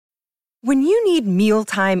When you need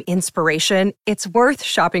mealtime inspiration, it's worth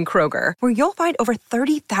shopping Kroger, where you'll find over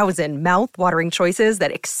 30,000 mouth-watering choices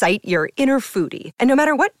that excite your inner foodie. And no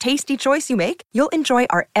matter what tasty choice you make, you'll enjoy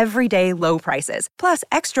our everyday low prices, plus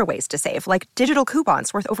extra ways to save, like digital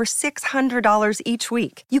coupons worth over $600 each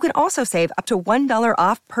week. You can also save up to $1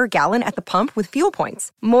 off per gallon at the pump with fuel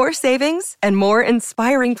points. More savings and more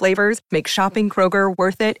inspiring flavors make shopping Kroger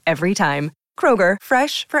worth it every time. Kroger,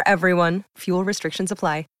 fresh for everyone. Fuel restrictions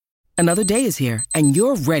apply. Another day is here, and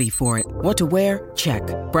you're ready for it. What to wear? Check.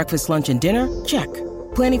 Breakfast, lunch, and dinner? Check.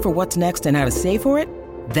 Planning for what's next and how to save for it?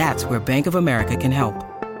 That's where Bank of America can help.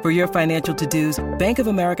 For your financial to-dos, Bank of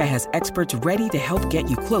America has experts ready to help get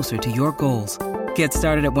you closer to your goals. Get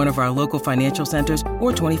started at one of our local financial centers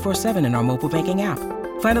or 24/7 in our mobile banking app.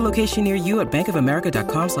 Find a location near you at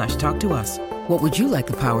bankofamerica.com/talktous. What would you like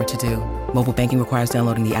the power to do? Mobile banking requires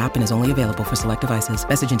downloading the app and is only available for select devices.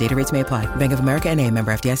 Message and data rates may apply. Bank of America N.A.,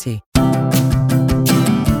 member FDIC.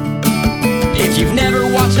 If you've never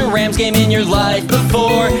watched a Rams game in your life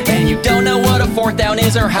before, and you don't know what a fourth down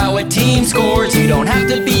is or how a team scores, you don't have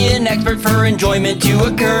to be an expert for enjoyment to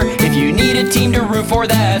occur. If you need a team to root for,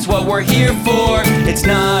 that's what we're here for. It's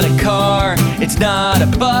not a car, it's not a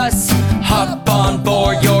bus. Hop on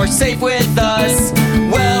board, you're safe with us.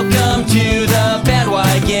 Welcome to the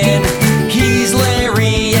bandwagon. He's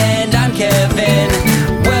Larry and I'm Kevin.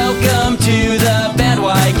 Welcome to the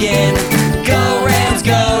bandwagon. Go Rams,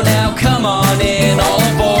 go now, come on in, all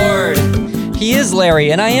aboard. He is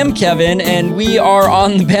Larry, and I am Kevin, and we are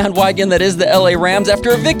on the bandwagon that is the LA Rams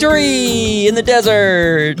after a victory in the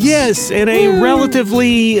desert. Yes, and a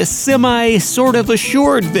relatively sort of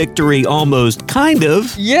assured victory, almost, kind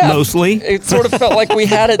of, mostly. It sort of felt like we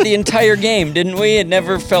had it the entire game, didn't we? It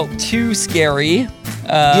never felt too scary.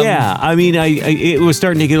 Yeah, I mean, it was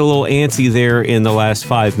starting to get a little antsy there in the last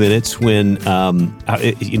 5 minutes when, a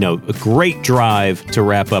great drive to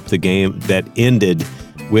wrap up the game that ended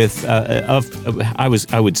with,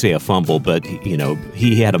 I would say a fumble, but,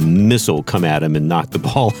 he had a missile come at him and knock the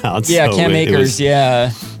ball out. Yeah, so Cam Akers,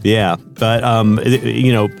 yeah. Yeah, but,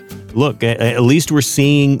 look, at least we're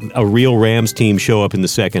seeing a real Rams team show up in the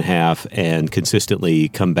second half and consistently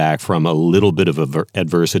come back from a little bit of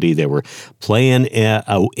adversity. They were playing at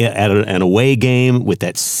an away game with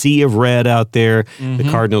that sea of red out there. Mm-hmm. The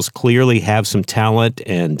Cardinals clearly have some talent,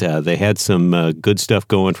 and they had some good stuff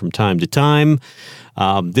going from time to time.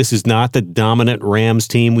 This is not the dominant Rams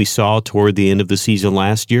team we saw toward the end of the season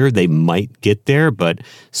last year. They might get there, but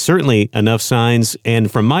certainly enough signs. And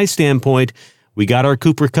from my standpoint, we got our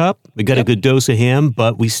Cooper Kupp. We got a good dose of him,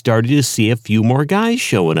 but we started to see a few more guys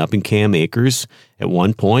showing up. And Cam Akers, at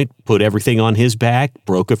one point, put everything on his back,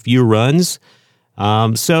 broke a few runs.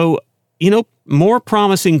 So, more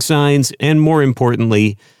promising signs, and more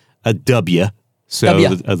importantly, a W. So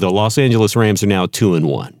the Los Angeles Rams are now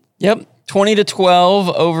 2-1. Yep.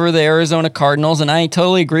 20-12 over the Arizona Cardinals, and I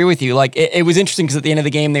totally agree with you. Like, it was interesting because at the end of the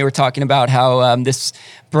game, they were talking about how this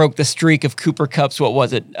broke the streak of Cooper Kupp's,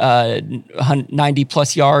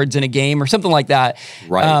 90-plus yards in a game or something like that.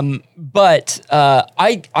 Right. But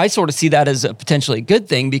I sort of see that as a potentially good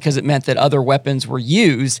thing because it meant that other weapons were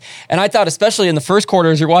used. And I thought, especially in the first quarter,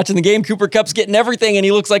 as you're watching the game, Cooper Kupp's getting everything, and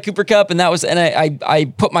he looks like Cooper Kupp. And I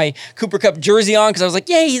put my Cooper Kupp jersey on because I was like,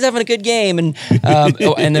 yay, he's having a good game. And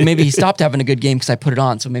and then maybe he stopped having a good game because I put it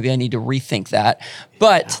on. So maybe I need to rethink that.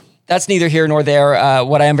 But that's neither here nor there.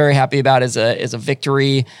 What I am very happy about is a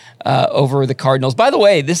victory over the Cardinals. By the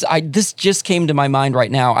way, this just came to my mind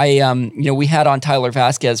right now. We had on Tyler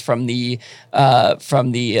Vasquez from the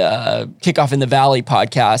Kickoff in the Valley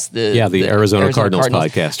podcast. The Arizona Cardinals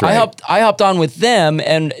podcast. Right. I hopped on with them,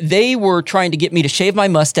 and they were trying to get me to shave my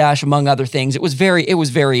mustache, among other things. It was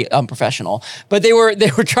very unprofessional. But they were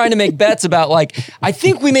trying to make bets about, like, I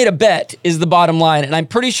think we made a bet is the bottom line, and I'm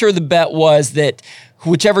pretty sure the bet was that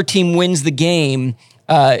whichever team wins the game,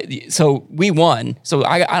 so we won, so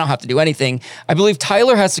I don't have to do anything. I believe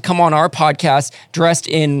Tyler has to come on our podcast dressed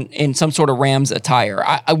in some sort of Rams attire.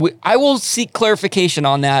 I will seek clarification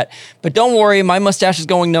on that, but don't worry, my mustache is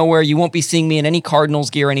going nowhere. You won't be seeing me in any Cardinals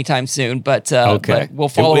gear anytime soon, but we'll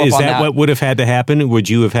follow up on that. Is that what would have had to happen? Would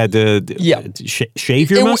you have had to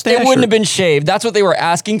shave your mustache? It wouldn't have been shaved. That's what they were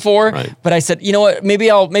asking for, right. But I said, you know what,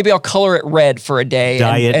 maybe I'll color it red for a day.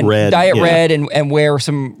 Dye it red and wear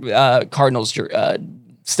some Cardinals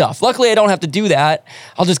stuff. Luckily, I don't have to do that.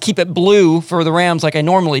 I'll just keep it blue for the Rams like I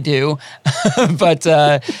normally do. but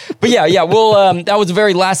yeah, we'll. That was a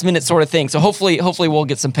very last minute sort of thing. So hopefully we'll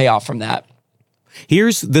get some payoff from that.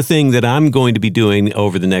 Here's the thing that I'm going to be doing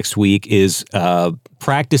over the next week is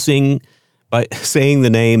practicing by saying the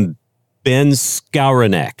name Ben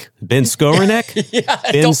Skowronek. Ben Skowronek? Yeah.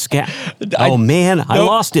 Oh, man, I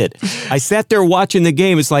lost it. I sat there watching the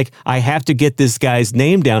game. It's like, I have to get this guy's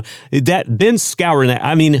name down. That Ben Skowronek,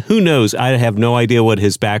 I mean, who knows? I have no idea what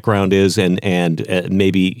his background is and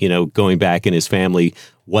maybe, going back in his family,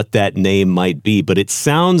 what that name might be. But it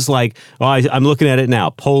sounds like, I'm looking at it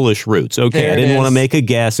now, Polish roots. Okay, I didn't want to make a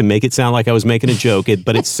guess and make it sound like I was making a joke,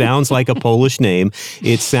 but it sounds like a Polish name.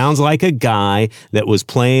 It sounds like a guy that was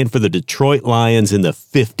playing for the Detroit Lions in the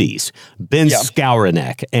 50s, Ben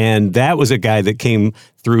Skowronek. And that was a guy that came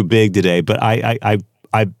through big today. But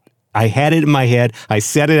I had it in my head. I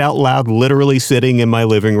said it out loud, literally sitting in my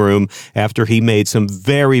living room after he made some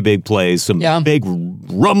very big plays, some big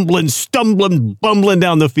rumbling, stumbling, bumbling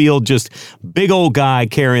down the field, just big old guy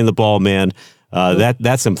carrying the ball, man.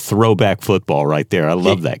 That's some throwback football right there. I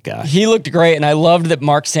love that guy. He looked great, and I loved that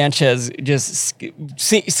Mark Sanchez just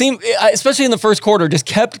seemed, especially in the first quarter, just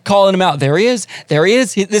kept calling him out. There he is. There he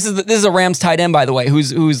is. This is a Rams tight end, by the way,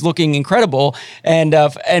 who's looking incredible. And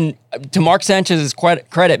to Mark Sanchez's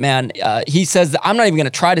credit, man, he says that I'm not even going to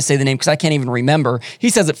try to say the name because I can't even remember. He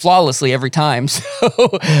says it flawlessly every time. So,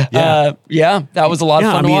 that was a lot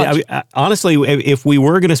of fun to watch. Honestly, if we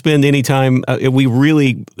were going to spend any time, we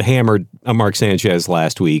really hammered Mark Sanchez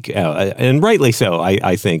last week, and rightly so.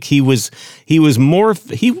 I think he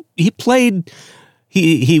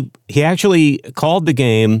actually called the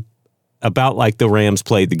game about like the Rams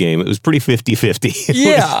played the game. It was pretty 50-50.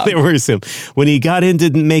 Yeah. There were some, when he got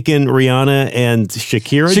into making Rihanna and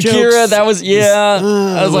Shakira jokes, that was,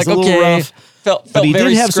 I was like, okay. Rough. But he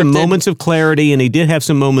did have some moments of clarity, and he did have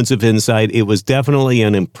some moments of insight. It was definitely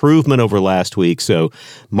an improvement over last week. So,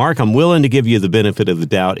 Mark, I'm willing to give you the benefit of the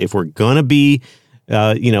doubt. If we're going to be,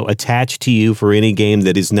 attached to you for any game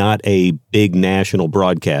that is not a big national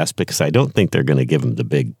broadcast, because I don't think they're going to give him the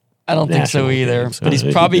big. I don't think so either. Games. But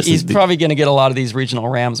he's probably going to get a lot of these regional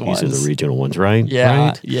Rams ones. These are the regional ones, right? Yeah,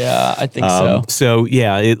 right? Yeah, I think so. So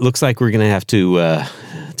yeah, it looks like we're going to have to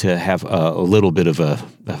have a little bit of a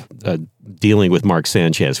dealing with Mark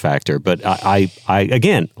Sanchez factor. But I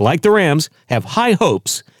again, like the Rams, have high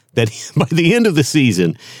hopes that by the end of the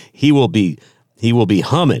season he will be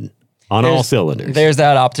humming on all cylinders. There's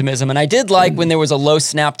that optimism. And I did like when there was a low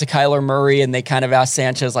snap to Kyler Murray and they kind of asked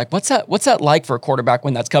Sanchez, like, what's that like for a quarterback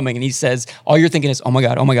when that's coming? And he says, all you're thinking is, oh my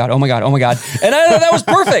God, oh my God, oh my God, oh my God. And that was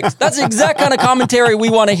perfect. That's the exact kind of commentary we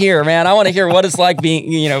want to hear, man. I want to hear what it's like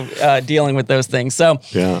being, dealing with those things. So,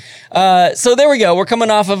 so there we go. We're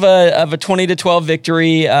coming off of a 20-12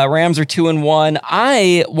 victory. Rams are 2-1.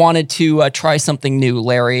 I wanted to try something new,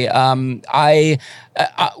 Larry. I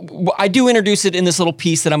do introduce it in this little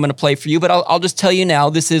piece that I'm going to play for you, but I'll just tell you now,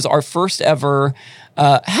 this is our first ever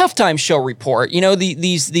halftime show report.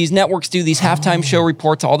 These networks do these halftime show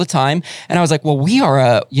reports all the time, and I was like, well, we are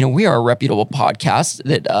a reputable podcast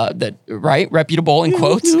that right, reputable in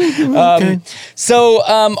quotes. Okay. So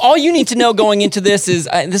all you need to know going into this is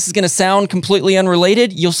this is going to sound completely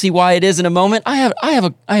unrelated. You'll see why it is in a moment. I have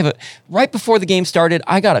a right before the game started,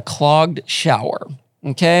 I got a clogged shower.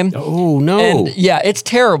 Okay. Oh no. And it's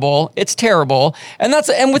terrible. It's terrible. And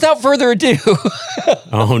without further ado,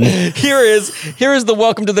 oh no. Here is the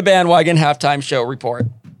Welcome to the Bandwagon halftime show report.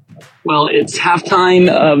 Well, it's halftime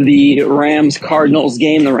of the Rams-Cardinals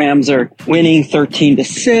game. The Rams are winning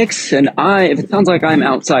 13-6, and if it sounds like I'm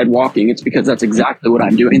outside walking, it's because that's exactly what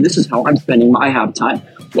I'm doing. This is how I'm spending my halftime.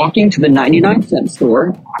 Walking to the 99-cent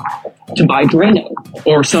store to buy Drano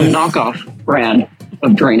or some knockoff brand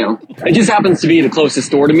of Drano. It just happens to be the closest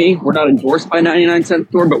store to me. We're not endorsed by 99-cent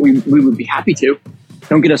store, but we would be happy to.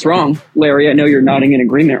 Don't get us wrong. Larry, I know you're nodding in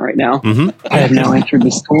agreement right now. Mm-hmm. I have now entered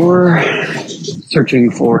the store,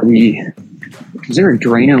 searching for is there a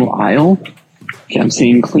Drano aisle? Okay, I'm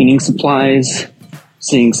seeing cleaning supplies,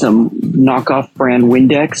 seeing some knockoff brand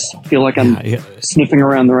Windex. Feel like I'm sniffing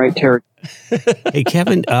around the right territory. Hey,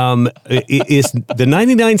 Kevin, is the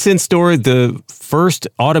 99-cent store the first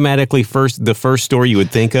store you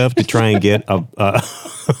would think of to try and get a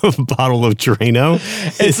bottle of Drano?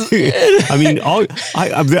 I mean,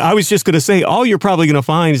 I was just going to say, all you're probably going to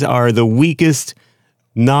find are the weakest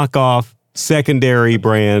knockoff secondary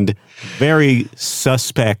brand, very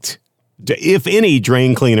suspect, if any,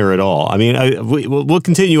 drain cleaner at all. I mean, we'll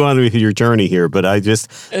continue on with your journey here, but I hate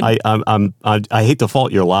to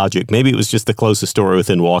fault your logic. Maybe it was just the closest store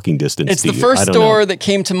within walking distance. It's the first store that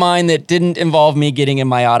came to mind that didn't involve me getting in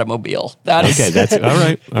my automobile. Okay, that's all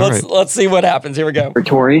right. Let's see what happens. Here we go.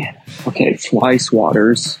 Okay, fly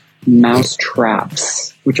swatters, mouse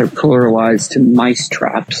traps, which are pluralized to mice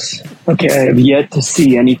traps. Okay, I have yet to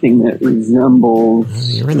see anything that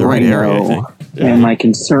resembles You're in the right area, I think. And my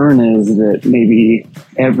concern is that maybe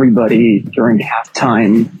everybody during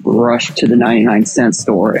halftime rushed to the 99-cent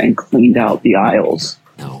store and cleaned out the aisles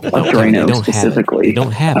of Drano specifically. They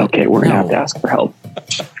don't have it. Okay, we're going to have to ask for help.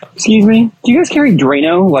 Excuse me, do you guys carry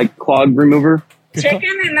Drano, like clog remover? Chequen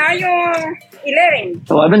en aisle 11.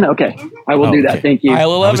 11? Okay, I will do that. Thank you.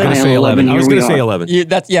 Aisle 11? I was going to say 11. I was going to say 11.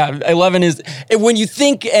 11 is, when you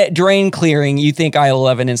think drain clearing, you think aisle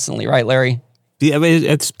 11 instantly, right, Larry? Yeah, I mean,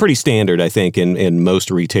 it's pretty standard, I think, in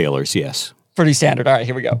most retailers, yes. Pretty standard. All right,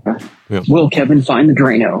 here we go. Yeah. Will Kevin find the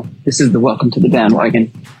Drano? This is the Welcome to the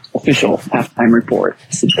Bandwagon official halftime report.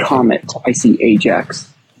 I see Comet. I see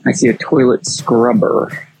Ajax. I see a toilet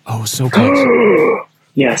scrubber. Oh, so close.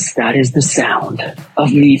 Yes, that is the sound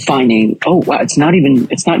of me finding, oh, wow, it's not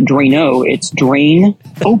Drano, it's Drain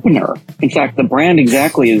Opener. In fact, the brand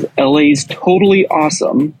exactly is LA's totally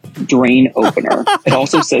awesome Drain Opener. It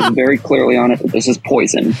also says very clearly on it that this is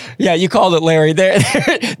poison. Yeah, you called it, Larry. They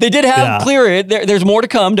did have clear it. There's more to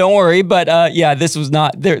come, don't worry. But this was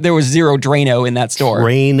not, there was zero Drano in that store.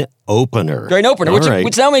 Drain Opener. Drain Opener,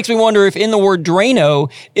 which now makes me wonder if in the word Drano,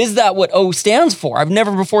 is that what O stands for? I've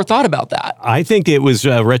never before thought about that. I think it was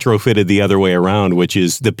retrofitted the other way around, which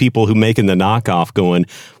is the people who making the knockoff going,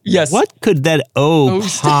 yes, what could that O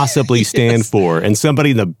possibly stand for? And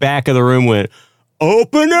somebody in the back of the room went,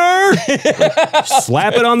 Opener?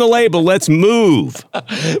 Slap it on the label. Let's move.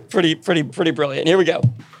 Pretty brilliant. Here we go.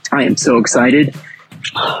 I am so excited.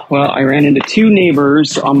 Well, I ran into two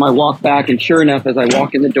neighbors on my walk back, and sure enough, as I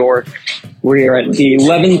walk in the door, we are at the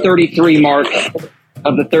 11:33 mark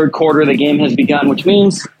of the third quarter. The game has begun, which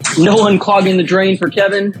means no one clogging the drain for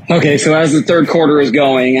Kevin. Okay, so as the third quarter is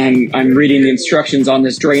going, I'm reading the instructions on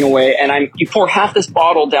this drain away, and you pour half this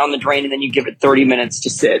bottle down the drain, and then you give it 30 minutes to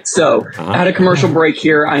sit. So at a commercial break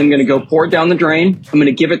here, I'm going to go pour it down the drain. I'm going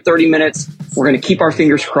to give it 30 minutes. We're going to keep our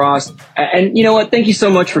fingers crossed. And you know what? Thank you so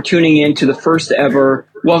much for tuning in to the first ever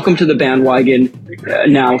Welcome to the Bandwagon,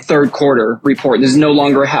 now third quarter report. This is no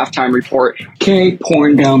longer a halftime report. Okay,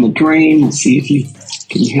 pouring down the drain. Let's see if you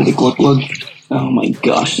can hear the glug glug. Oh my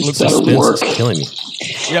gosh, this better work. Killing me.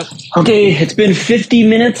 Yep. Okay, it's been 50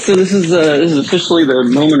 minutes, so this is officially the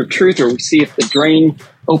moment of truth, where we see if the drain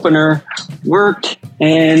opener worked,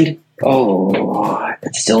 and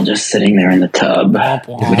it's still just sitting there in the tub,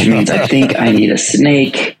 which means I think I need a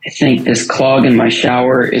snake. I think this clog in my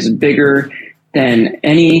shower is bigger than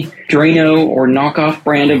any Drano or knockoff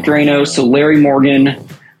brand of Drano. So Larry Morgan,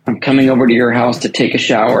 I'm coming over to your house to take a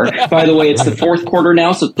shower. By the way, it's the fourth quarter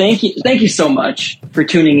now, so thank you so much for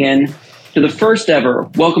tuning in to the first ever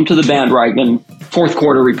Welcome to the Bandwagon fourth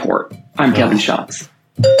quarter report. I'm Kevin Schatz.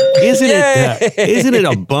 Isn't it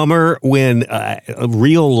a bummer when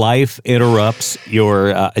real life interrupts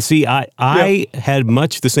your? I had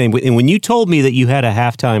much the same. And when you told me that you had a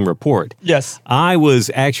halftime report, yes, I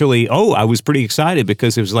was actually. I was pretty excited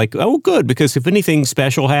because it was like, good, because if anything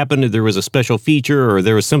special happened, if there was a special feature or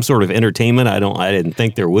there was some sort of entertainment, I didn't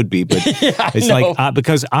think there would be, but it's like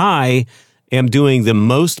because I am doing the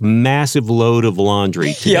most massive load of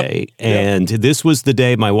laundry today. And this was the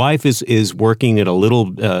day my wife is working at a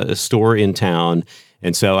little store in town.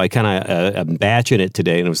 And so I kind of am batching it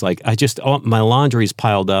today. And it was like, my laundry's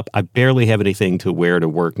piled up. I barely have anything to wear to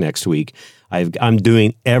work next week. I'm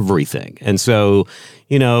doing everything. And so,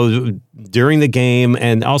 during the game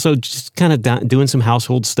and also just kind of doing some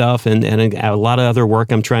household stuff and a lot of other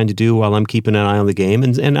work I'm trying to do while I'm keeping an eye on the game.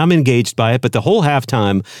 And I'm engaged by it. But the whole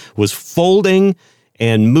halftime was folding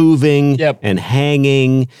and moving and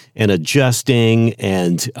hanging and adjusting.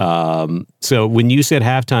 And so when you said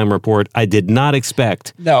halftime report, I did not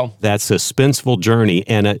expect that suspenseful journey.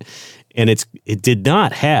 And it did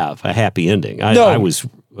not have a happy ending. I was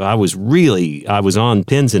on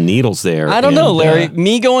pins and needles there. I don't know, Larry.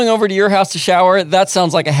 Me going over to your house to shower, that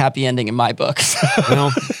sounds like a happy ending in my books.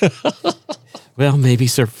 Well, maybe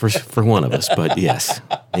for one of us, but yes,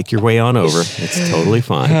 make your way on over. It's totally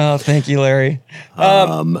fine. Oh, thank you, Larry.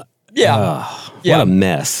 What a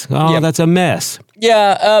mess. That's a mess.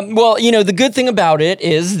 Yeah, well, the good thing about it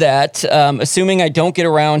is that assuming I don't get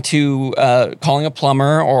around to calling a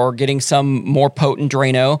plumber or getting some more potent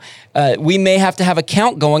Drano, we may have to have a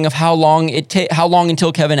count going of how long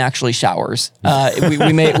until Kevin actually showers.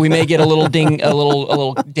 We may get a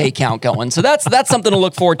little day count going. So that's something to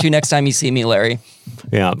look forward to next time you see me, Larry.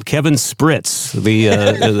 Yeah, Kevin Spritz,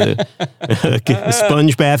 the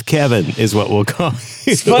sponge bath Kevin is what we'll call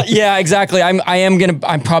you. Yeah, exactly.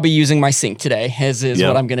 I'm probably using my sink today. Is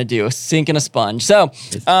what I'm gonna do. A sink and a sponge. So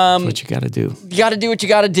that's what you got to do. You got to do what you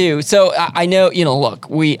got to do. So I know, look,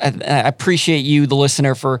 I appreciate you, the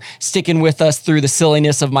listener, for sticking with us through the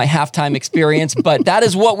silliness of my halftime experience. But that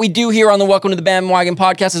is what we do here on the Welcome to the Bandwagon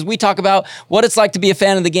podcast, is we talk about what it's like to be a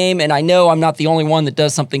fan of the game. And I know I'm not the only one that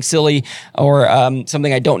does something silly or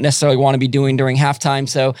something I don't necessarily want to be doing during halftime.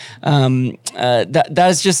 So that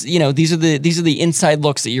is just, these are the inside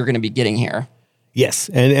looks that you're going to be getting here. Yes,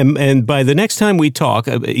 and by the next time we talk,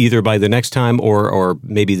 either by the next time or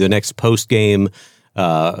maybe the next post-game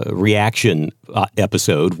reaction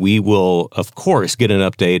episode, we will, of course, get an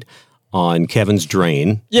update on Kevin's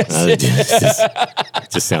drain. Yes. It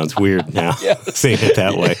just sounds weird now, saying it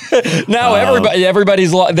that way. Now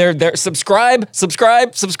everybody's they're subscribe.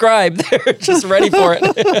 They're just ready for it.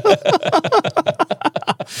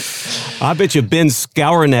 I bet you Ben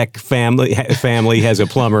Skowronek family has a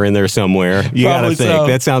plumber in there somewhere. You got to think. So.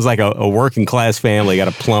 That sounds like a working class family. Got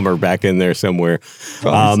a plumber back in there somewhere.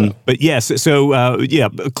 So. But yes, so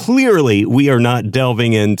clearly we are not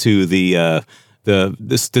delving into the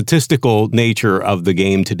statistical nature of the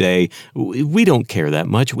game today. We don't care that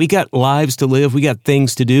much. We got lives to live. We got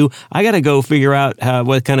things to do. I got to go figure out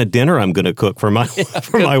what kind of dinner I'm going to cook for my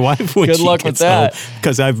my wife when she gets home,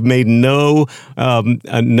 because I've made no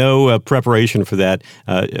preparation for that.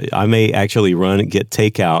 I may actually run and get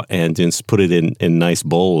takeout and just put it in nice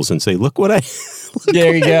bowls and say, "Look what I."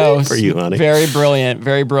 There you go. For you, honey. Very brilliant.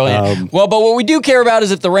 Very brilliant. Well, but what we do care about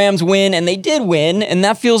is if the Rams win, and they did win, and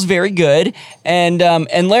that feels very good. And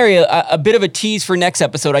Larry, a bit of a tease for next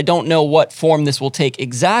episode. I don't know what form this will take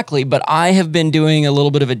exactly, but I have been doing a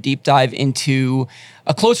little bit of a deep dive into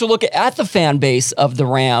a closer look at the fan base of the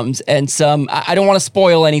Rams, and I don't want to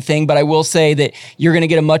spoil anything, but I will say that you're going to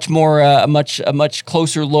get a much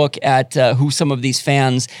closer look at who some of these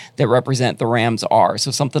fans that represent the Rams are.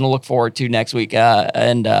 So something to look forward to next week.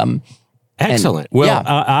 Excellent.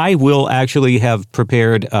 I will actually have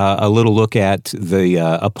prepared a little look at the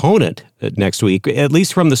opponent next week, at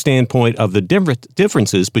least from the standpoint of the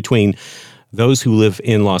differences between those who live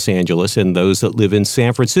in Los Angeles and those that live in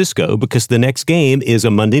San Francisco, because the next game is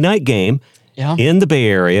a Monday night game in the Bay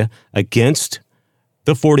Area against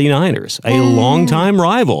the 49ers, a longtime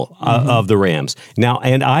rival of the Rams. Now,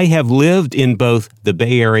 and I have lived in both the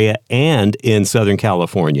Bay Area and in Southern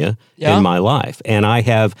California in my life. And I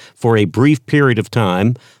have, for a brief period of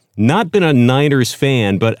time, not been a Niners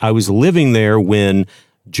fan, but I was living there when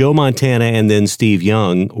Joe Montana and then Steve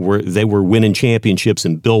Young were winning championships,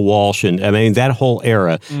 and Bill Walsh, and I mean that whole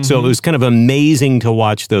era. Mm-hmm. So it was kind of amazing to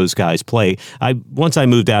watch those guys play. Once I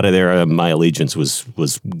moved out of there, my allegiance was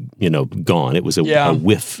gone. It was a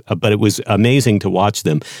whiff, but it was amazing to watch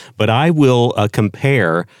them. But I will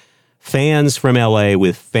compare fans from LA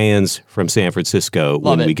with fans from San Francisco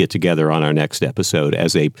when we get together on our next episode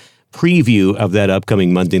as a preview of that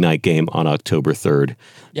upcoming Monday night game on October 3rd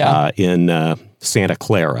in Santa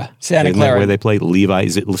Clara. Isn't that where they play? Levi?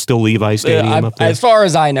 Is it still Levi Stadium up there? As far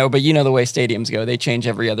as I know, but you know the way stadiums go. They change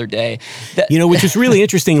every other day. Which is really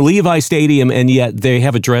interesting. Levi Stadium, and yet they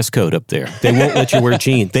have a dress code up there. They won't let you wear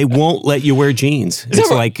jeans. They won't let you wear jeans. It's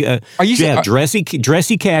like,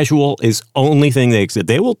 dressy casual is only thing they accept.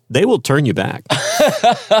 They will turn you back.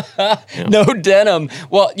 No denim.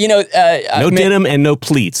 Well, no denim and no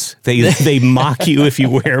pleats. They mock you if you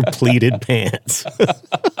wear pleated pants.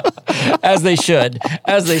 As they should.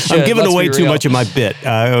 I'm giving away too much of my bit.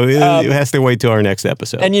 It has to wait till our next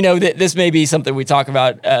episode. And this may be something we talk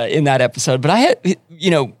about in that episode, but I had,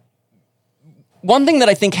 one thing that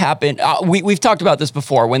I think happened, we've talked about this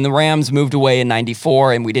before, when the Rams moved away in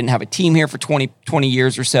 94 and we didn't have a team here for 20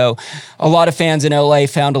 years or so, a lot of fans in LA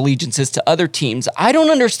found allegiances to other teams. I don't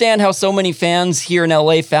understand how so many fans here in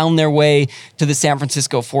LA found their way to the San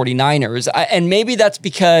Francisco 49ers. And maybe that's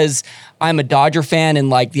because I'm a Dodger fan,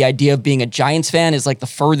 and like the idea of being a Giants fan is like the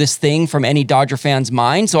furthest thing from any Dodger fan's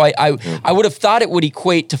mind. So I would have thought it would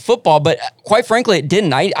equate to football, but quite frankly, it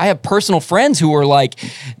didn't. I have personal friends who are like,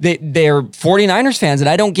 they're 49ers fans, and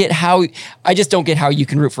I just don't get how you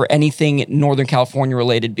can root for anything Northern California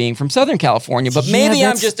related being from Southern California. But maybe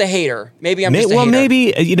I'm just a hater. Maybe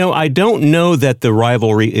I don't know that the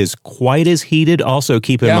rivalry is quite as heated. Also,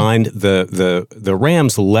 keep in mind the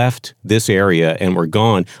Rams left this area and were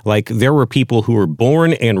gone. Like, there were people who were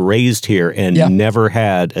born and raised here and never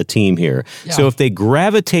had a team here. Yeah. So if they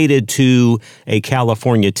gravitated to a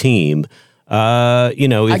California team,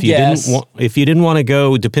 if you didn't want to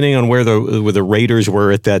go, depending on where the Raiders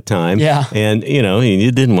were at that time, and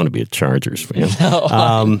you didn't want to be a Chargers fan.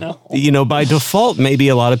 No. By default, maybe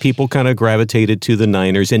a lot of people kind of gravitated to the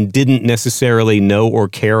Niners and didn't necessarily know or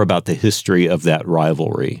care about the history of that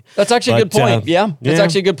rivalry. That's actually a good point. That's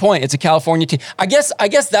actually a good point. It's a California team. I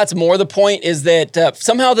guess that's more the point, is that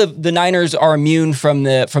somehow the Niners are immune from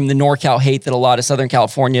the NorCal hate that a lot of Southern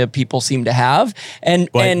California people seem to have,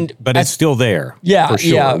 but it's still there, for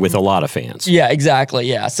sure, with a lot of fans. Yeah, exactly.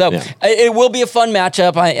 Yeah, so it will be a fun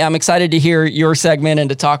matchup. I'm excited to hear your segment and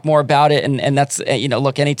to talk more about it. And that's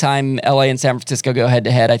look, anytime LA and San Francisco go head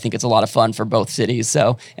to head, I think it's a lot of fun for both cities.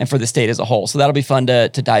 So, and for the state as a whole. So that'll be fun to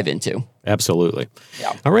dive into. Absolutely.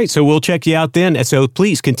 Yeah. All right, so we'll check you out then. So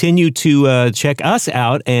please continue to check us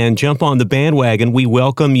out and jump on the bandwagon. We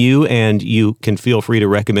welcome you, and you can feel free to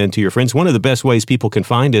recommend to your friends. One of the best ways people can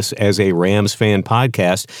find us as a Rams fan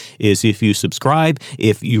podcast is if you subscribe,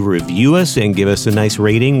 if you review us and give us a nice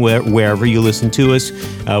rating wherever you listen to us.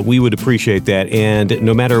 We would appreciate that. And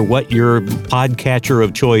no matter what your podcatcher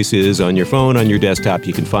of choice is, on your phone, on your desktop,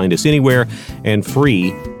 you can find us anywhere and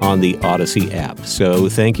free on the Odyssey app. So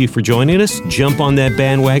thank you for joining us. Jump on that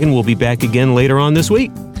bandwagon. We'll be back again later on this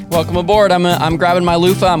week. Welcome aboard. I'm grabbing my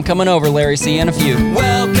loofah. I'm coming over, Larry. See you in a few.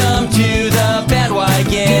 Welcome to the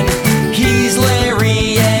bandwagon.